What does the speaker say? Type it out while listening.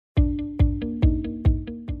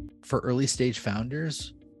for early stage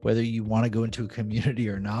founders, whether you want to go into a community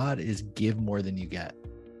or not, is give more than you get.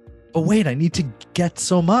 But wait, I need to get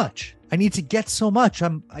so much. I need to get so much.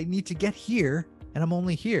 I need to get here and I'm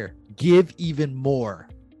only here. Give even more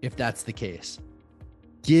if that's the case.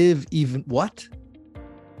 Give even what?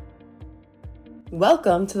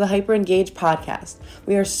 Welcome to the Hyper Engaged podcast.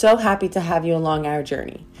 We are so happy to have you along our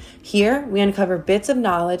journey. Here, we uncover bits of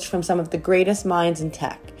knowledge from some of the greatest minds in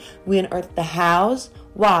tech. We unearth the hows,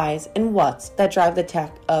 whys, and whats that drive the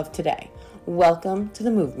tech of today. Welcome to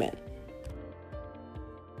the movement.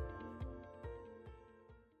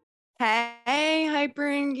 Hey,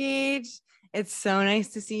 Hyper Engaged. It's so nice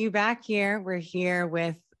to see you back here. We're here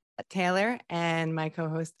with Taylor and my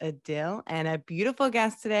co-host Adil and a beautiful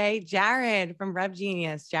guest today, Jared from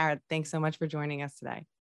RevGenius. Jared, thanks so much for joining us today.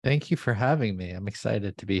 Thank you for having me. I'm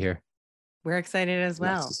excited to be here. We're excited as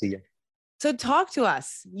well. Nice to see you. So talk to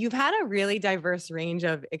us. You've had a really diverse range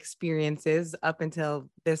of experiences up until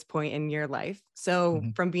this point in your life. So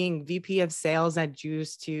from being VP of sales at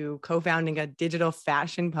Juice to co-founding a digital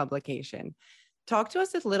fashion publication. Talk to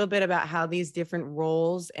us a little bit about how these different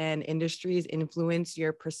roles and industries influence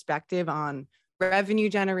your perspective on revenue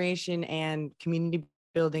generation and community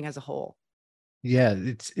building as a whole. Yeah,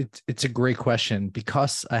 it's a great question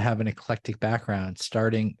because I have an eclectic background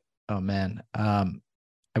starting.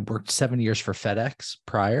 I worked 7 years for FedEx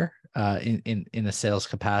prior in a sales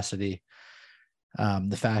capacity,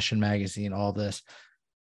 the fashion magazine, all this.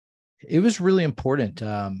 It was really important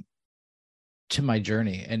to my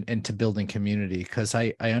journey and to building community because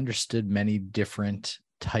I understood many different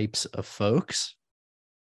types of folks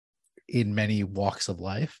in many walks of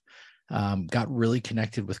life, got really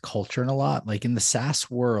connected with culture and a lot. Like in the SaaS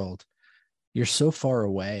world, you're so far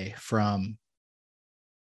away from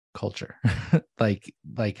culture, like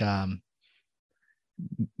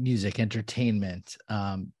music, entertainment,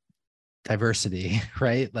 diversity,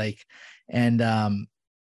 right? And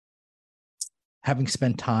having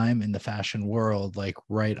spent time in the fashion world, like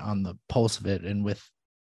right on the pulse of it, and with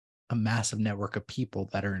a massive network of people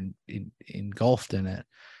that are engulfed in it,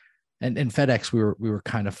 and in FedEx, we were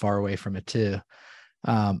kind of far away from it too.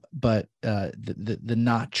 But the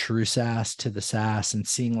not true SaaS to the SaaS and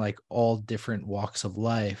seeing like all different walks of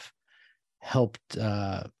life helped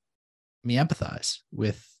me empathize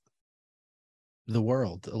with the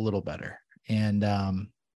world a little better and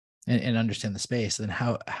understand the space and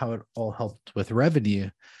how it all helped with revenue.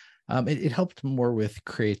 It helped more with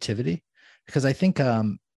creativity because I think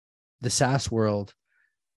the SaaS world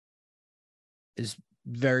is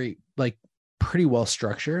very pretty well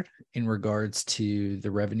structured in regards to the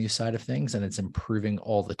revenue side of things, and it's improving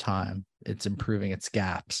all the time. It's improving its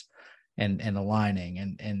gaps and aligning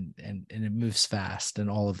and it moves fast and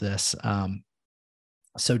all of this.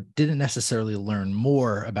 So didn't necessarily learn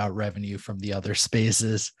more about revenue from the other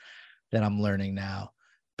spaces that I'm learning now,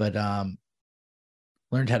 but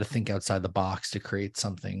learned how to think outside the box to create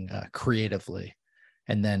something creatively,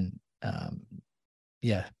 and then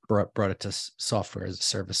brought it to software as a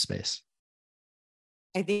service space.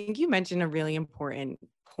 I think you mentioned a really important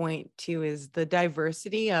point too, is the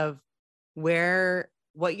diversity of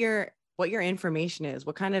what your information is,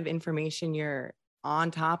 what kind of information you're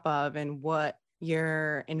on top of and what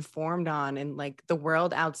you're informed on, and like the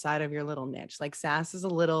world outside of your little niche. Like SaaS is a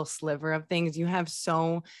little sliver of things. You have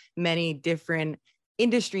so many different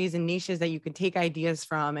industries and niches that you can take ideas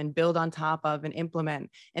from and build on top of and implement.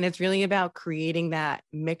 And it's really about creating that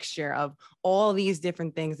mixture of all these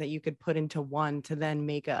different things that you could put into one to then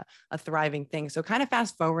make a thriving thing. So kind of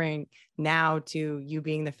fast forwarding now to you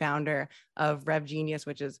being the founder of RevGenius,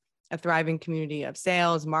 which is a thriving community of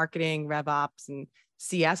sales, marketing, RevOps, and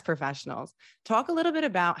CS professionals. Talk a little bit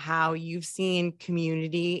about how you've seen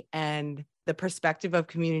community and the perspective of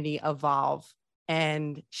community evolve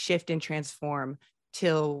and shift and transform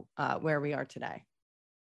till where we are today.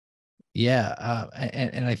 Yeah.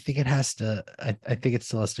 And I think it has to, I think it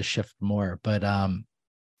still has to shift more, but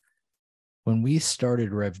when we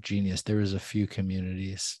started RevGenius, there was a few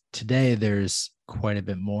communities. Today, there's quite a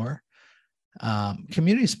bit more.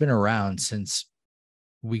 Community's been around since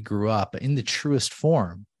we grew up in the truest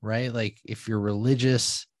form, right? Like if you're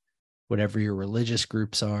religious, whatever your religious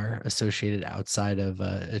groups are associated outside of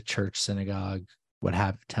a church, synagogue,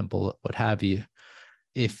 temple, what have you.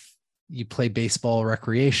 If you play baseball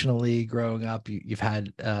recreationally growing up, you've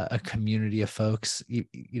had a community of folks,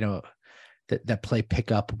 that play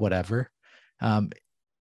pickup, whatever.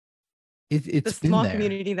 It's the small been there.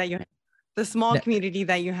 community that you the small Now, community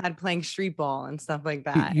that you had playing street ball and stuff like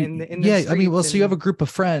that in the yeah, I mean, well, so you have a and group of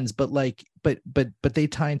friends, but like, but they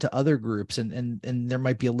tie into other groups, and there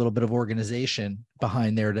might be a little bit of organization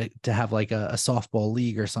behind there to have like a softball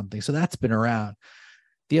league or something. So that's been around.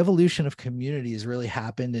 The evolution of community has really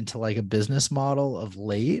happened into like a business model of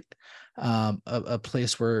late, a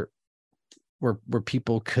place where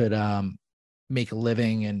people could make a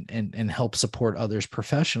living and help support others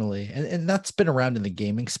professionally, and that's been around in the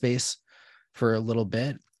gaming space for a little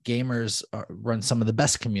bit. Gamers run some of the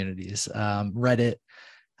best communities, Reddit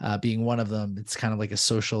being one of them. It's kind of like a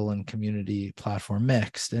social and community platform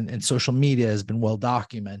mixed, and social media has been well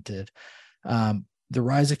documented. The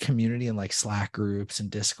rise of community in like Slack groups and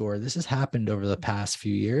Discord, this has happened over the past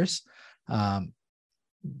few years,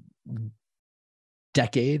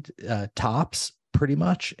 decade tops, pretty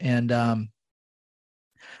much. And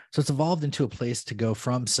so it's evolved into a place to go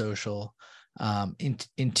from social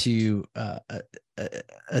into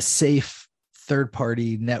a safe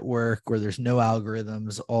third-party network where there's no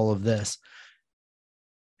algorithms, all of this.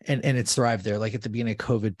 And it's thrived there. Like at the beginning of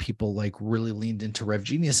COVID, people like really leaned into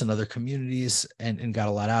RevGenius and other communities and got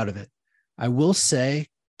a lot out of it. I will say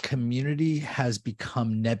community has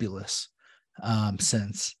become nebulous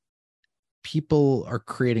since. People are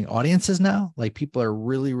creating audiences now. Like people are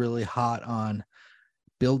really, really hot on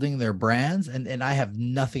building their brands. And I have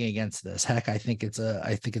nothing against this. Heck, I think it's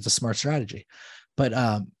a smart strategy,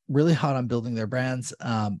 but really hot on building their brands,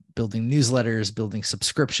 building newsletters, building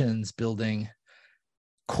subscriptions, building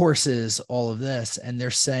courses, all of this. And they're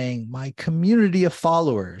saying my community of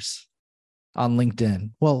followers on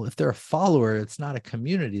LinkedIn. Well, if they're a follower, it's not a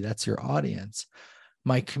community, that's your audience.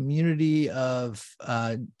 My community of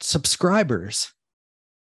subscribers.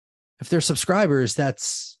 If they're subscribers,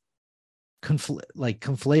 that's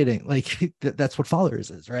conflating. Like that's what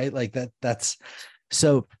followers is, right? Like that's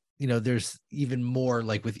so, there's even more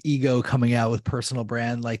like with ego coming out with personal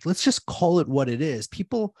brand. Like, let's just call it what it is.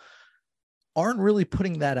 People aren't really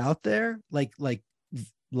putting that out there like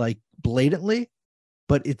blatantly,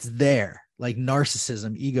 but it's there, like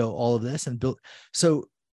narcissism, ego, all of this, and built. So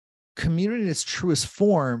community in its truest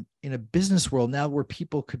form in a business world now, where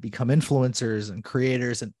people could become influencers and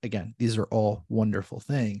creators, and again, these are all wonderful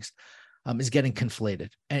things, is getting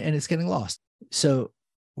conflated and it's getting lost. So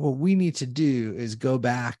what we need to do is go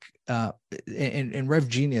back, and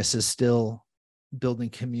RevGenius is still building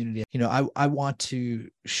community. I want to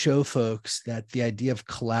show folks that the idea of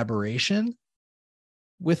collaboration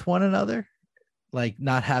with one another, like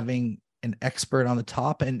not having an expert on the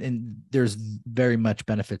top, and there's very much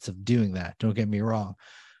benefits of doing that, don't get me wrong,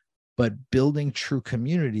 but building true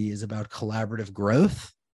community is about collaborative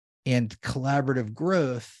growth, and collaborative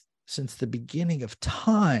growth since the beginning of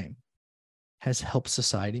time has helped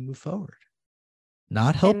society move forward.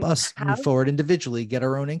 Not help us move forward individually, get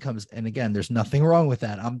our own incomes. And again, there's nothing wrong with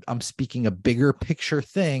that. I'm speaking a bigger picture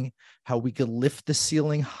thing, how we could lift the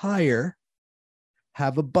ceiling higher,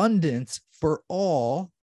 have abundance for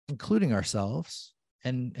all, including ourselves,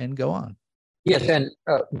 and go on. Yes, and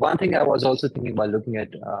one thing I was also thinking while looking at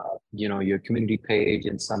your community page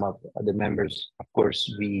and some of the members. Of course,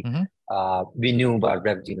 we knew about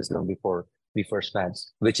RevGenius long before we first met,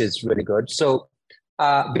 which is really good. So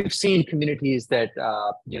we've seen communities that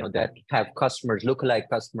that have customers, lookalike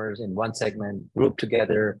customers in one segment, grouped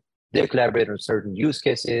together. They collaborate on certain use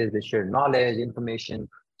cases. They share knowledge, information.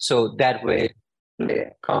 So that way,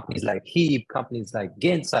 companies like Heap, companies like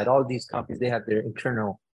Gainsight, all these companies, they have their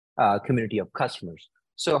internal community of customers.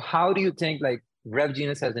 So how do you think like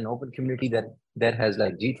RevGenius has an open community that has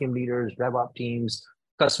like GTM leaders, RevOps teams,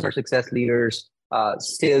 customer success leaders,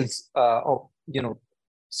 sales,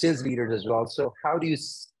 sales leaders as well. So how do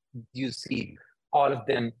you see all of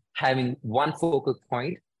them having one focal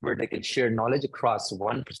point where they can share knowledge across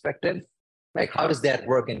one perspective? Like, how does that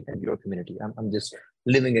work in your community? I'm just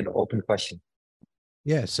leaving it an open question.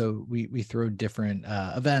 Yeah, so we throw different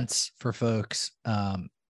events for folks,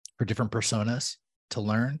 for different personas to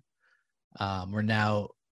learn. We're now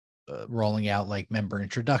rolling out like member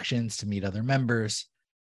introductions to meet other members.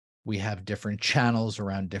 We have different channels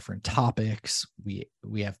around different topics. We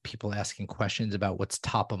have people asking questions about what's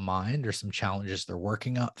top of mind or some challenges they're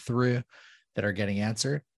working up through that are getting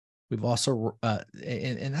answered. We've also,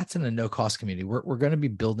 and that's in a no-cost community. We're going to be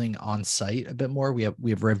building on site a bit more. We have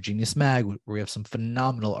RevGenius Mag, where we have some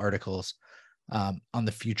phenomenal articles on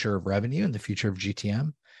the future of revenue and the future of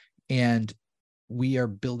GTM, and we are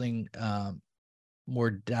building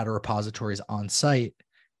more data repositories on site,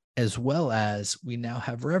 as well as we now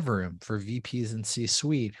have RevRoom for VPs and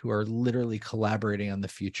C-suite who are literally collaborating on the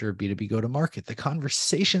future of B2B go-to-market. The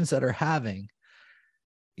conversations that are having,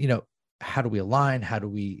 how do we align? How do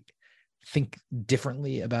we think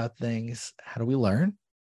differently about things? How do we learn?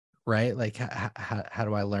 Right? Like how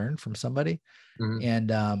do I learn from somebody?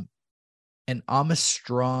 And I'm a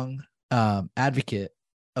strong advocate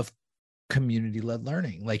of community-led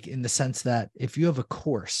learning, like in the sense that if you have a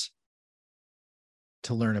course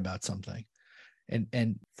to learn about something,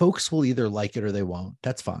 and folks will either like it or they won't,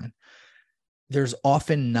 that's fine. There's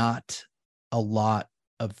often not a lot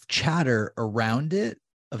of chatter around it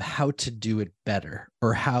of how to do it better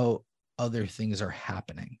or how other things are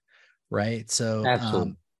happening, right? So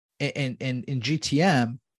Absolutely. And in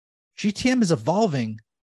GTM is evolving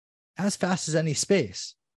as fast as any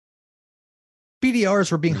space.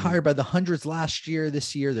 BDRs were being hired by the hundreds last year.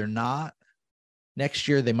 This year, they're not. Next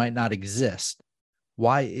year, they might not exist.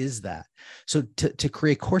 Why is that? So to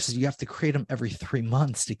create courses, you have to create them every 3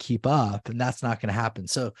 months to keep up, and that's not going to happen.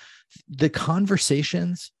 So the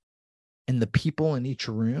conversations and the people in each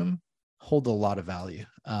room hold a lot of value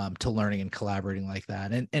to learning and collaborating like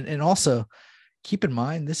that. And also keep in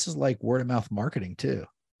mind, this is like word of mouth marketing too.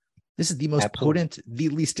 This is the most potent, the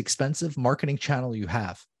least expensive marketing channel you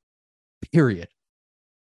have, period.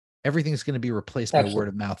 Everything's going to be replaced by word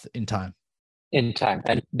of mouth in time.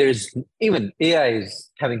 And there's even AI is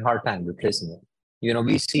having a hard time replacing it.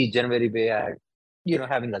 We see generative AI,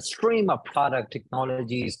 having a stream of product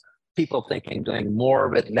technologies, people thinking doing more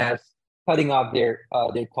with less, cutting off their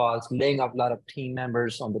costs, laying off a lot of team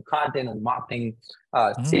members on the content and marketing,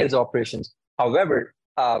 sales operations. However,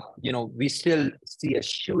 we still see a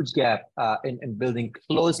huge gap in building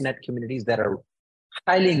close-knit communities that are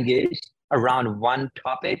highly engaged around one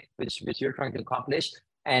topic, which you're trying to accomplish.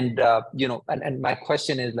 And and my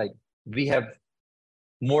question is, like, we have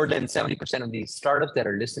more than 70% of these startups that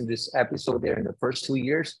are listening to this episode. They're in the first 2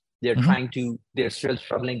 years. They're they're still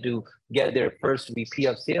struggling to get their first VP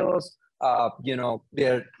of sales.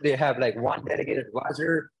 They have like one dedicated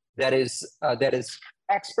advisor that is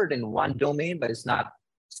expert in one domain, but it's not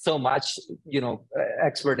so much,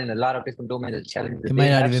 expert in a lot of different domains. It might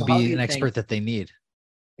not even be an expert that they need.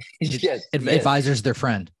 Yes, advisor's their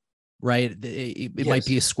friend, right? It might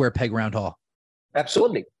be a square peg round hole.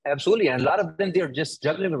 Absolutely. And a lot of them, they're just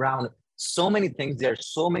juggling around so many things. There are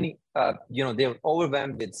so many, they're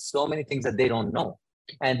overwhelmed with so many things that they don't know.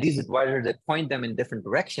 And these advisors, they point them in different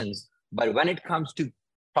directions. But when it comes to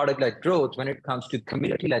product-led growth, when it comes to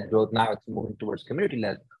community-led growth, now it's moving towards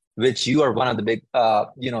community-led, which you are one of the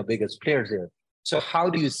biggest players there. So how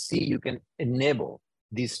do you see you can enable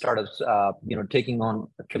these startups, taking on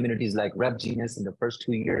communities like RevGenius in the first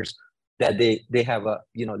 2 years, that they have a,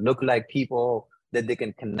 lookalike people that they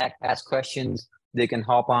can connect, ask questions, they can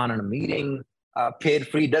hop on a meeting, paid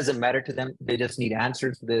free, doesn't matter to them. They just need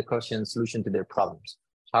answers to their questions, solution to their problems.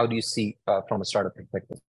 How do you see from a startup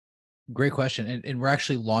perspective? Great question. And we're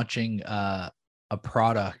actually launching a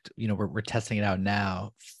product, we're testing it out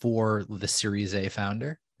now for the Series A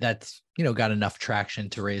founder that's, got enough traction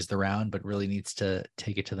to raise the round, but really needs to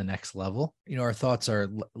take it to the next level. Our thoughts are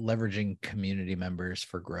leveraging community members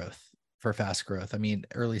for growth, for fast growth. I mean,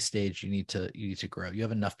 early stage, you need to grow. You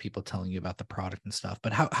have enough people telling you about the product and stuff,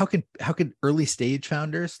 but how can early stage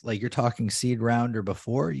founders, like you're talking seed round or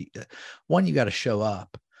before, you got to show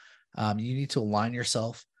up. You need to align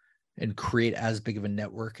yourself and create as big of a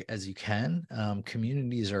network as you can.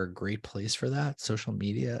 Communities are a great place for that. Social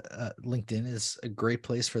media, LinkedIn is a great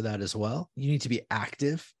place for that as well. You need to be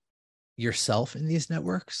active yourself in these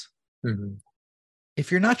networks.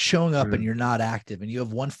 If you're not showing up and you're not active and you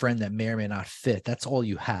have one friend that may or may not fit, that's all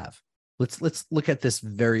you have. Let's look at this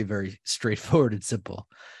very, very straightforward and simple.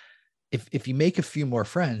 If you make a few more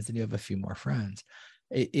friends, then you have a few more friends.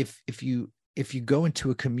 If you go into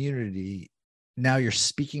a community, now you're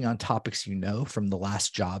speaking on topics from the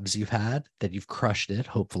last jobs you've had, that you've crushed it,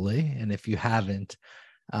 hopefully. And if you haven't,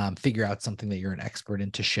 figure out something that you're an expert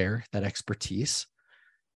in to share that expertise.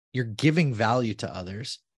 You're giving value to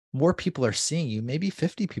others. More people are seeing you. Maybe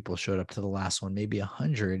 50 people showed up to the last one, maybe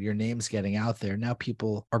 100. Your name's getting out there. Now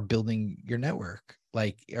people are building your network,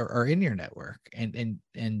 are in your network. And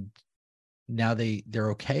now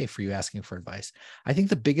they're okay for you asking for advice. I think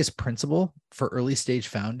the biggest principle for early stage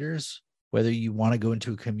founders, whether you want to go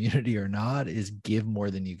into a community or not, is give more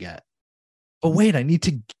than you get. But wait, I need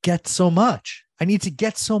to get so much. I need to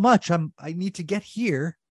get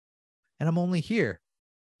here, and I'm only here.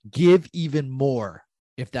 Give even more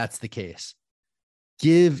if that's the case.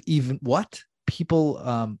 Give even what?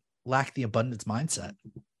 People lack the abundance mindset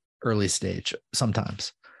early stage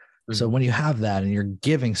sometimes. So when you have that and you're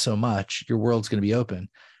giving so much, your world's going to be open.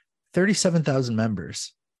 37,000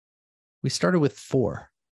 members. We started with 4.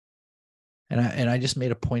 And I just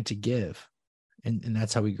made a point to give. And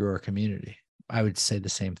that's how we grew our community. I would say the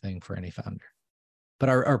same thing for any founder. But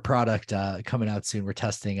our product coming out soon, we're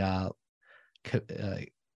testing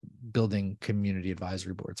building community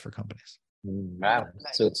advisory boards for companies. Wow,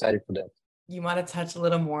 so excited for that. You want to touch a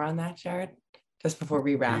little more on that, Jared, just before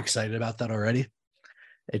we wrap? Are you excited about that already?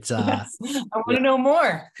 It's yes. I want to know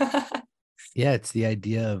more. Yeah, it's the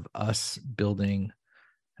idea of us building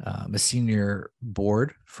a senior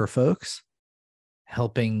board for folks,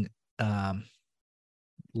 helping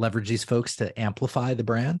leverage these folks to amplify the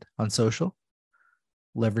brand on social,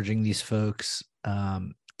 leveraging these folks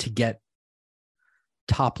to get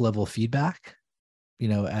top level feedback,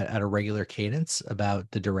 at a regular cadence about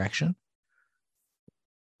the direction,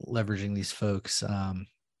 leveraging these folks,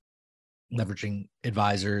 leveraging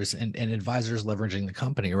advisors and advisors leveraging the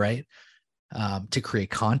company, right? To create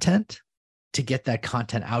content, to get that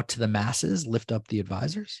content out to the masses, lift up the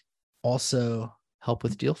advisors, also help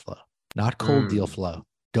with deal flow, not cold deal flow.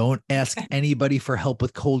 Don't ask anybody for help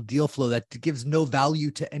with cold deal flow. That gives no value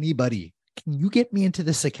to anybody. Can you get me into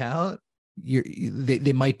this account?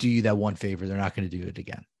 They might do you that one favor. They're not going to do it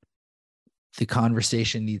again. The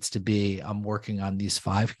conversation needs to be, I'm working on these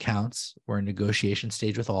 5 accounts. We're in negotiation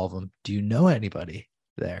stage with all of them. Do you know anybody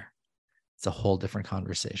there? It's a whole different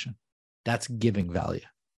conversation. That's giving value,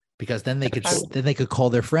 because then they could call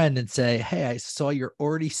their friend and say, hey, I saw you're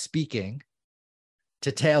already speaking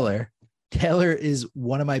to Taylor. Taylor is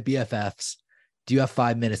one of my BFFs. Do you have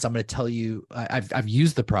 5 minutes? I'm going to tell you, I've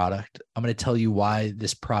used the product. I'm going to tell you why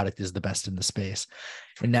this product is the best in the space.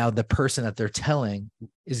 And now the person that they're telling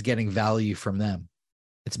is getting value from them.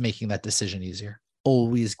 It's making that decision easier.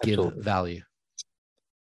 Always give value.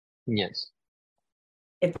 Yes.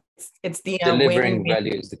 It's the delivering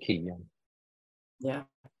value is the key. Yeah.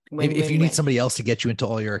 If you need somebody else to get you into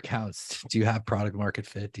all your accounts, do you have product market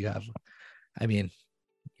fit? Do you have, you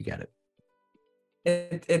get it.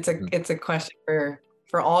 It's a question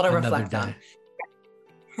for all to reflect on.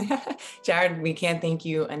 Jared, we can't thank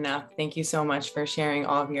you enough. Thank you so much for sharing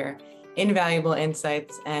all of your invaluable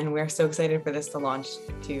insights, and we're so excited for this to launch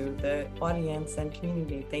to the audience and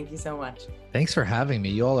community. Thank you so much. Thanks for having me.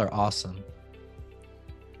 You all are awesome.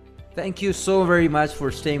 Thank you so very much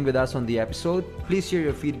for staying with us on the episode. Please share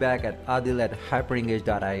your feedback at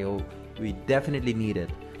adil@hyperengage.io. We definitely need it.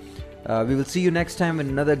 We will see you next time with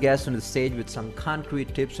another guest on the stage with some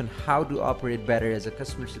concrete tips on how to operate better as a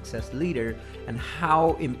customer success leader and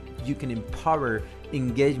how you can empower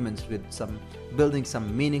engagements with building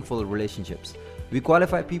some meaningful relationships. We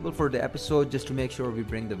qualify people for the episode just to make sure we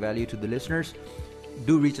bring the value to the listeners.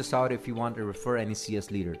 Do reach us out if you want to refer any CS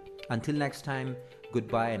leader. Until next time,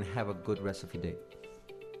 goodbye and have a good rest of your day.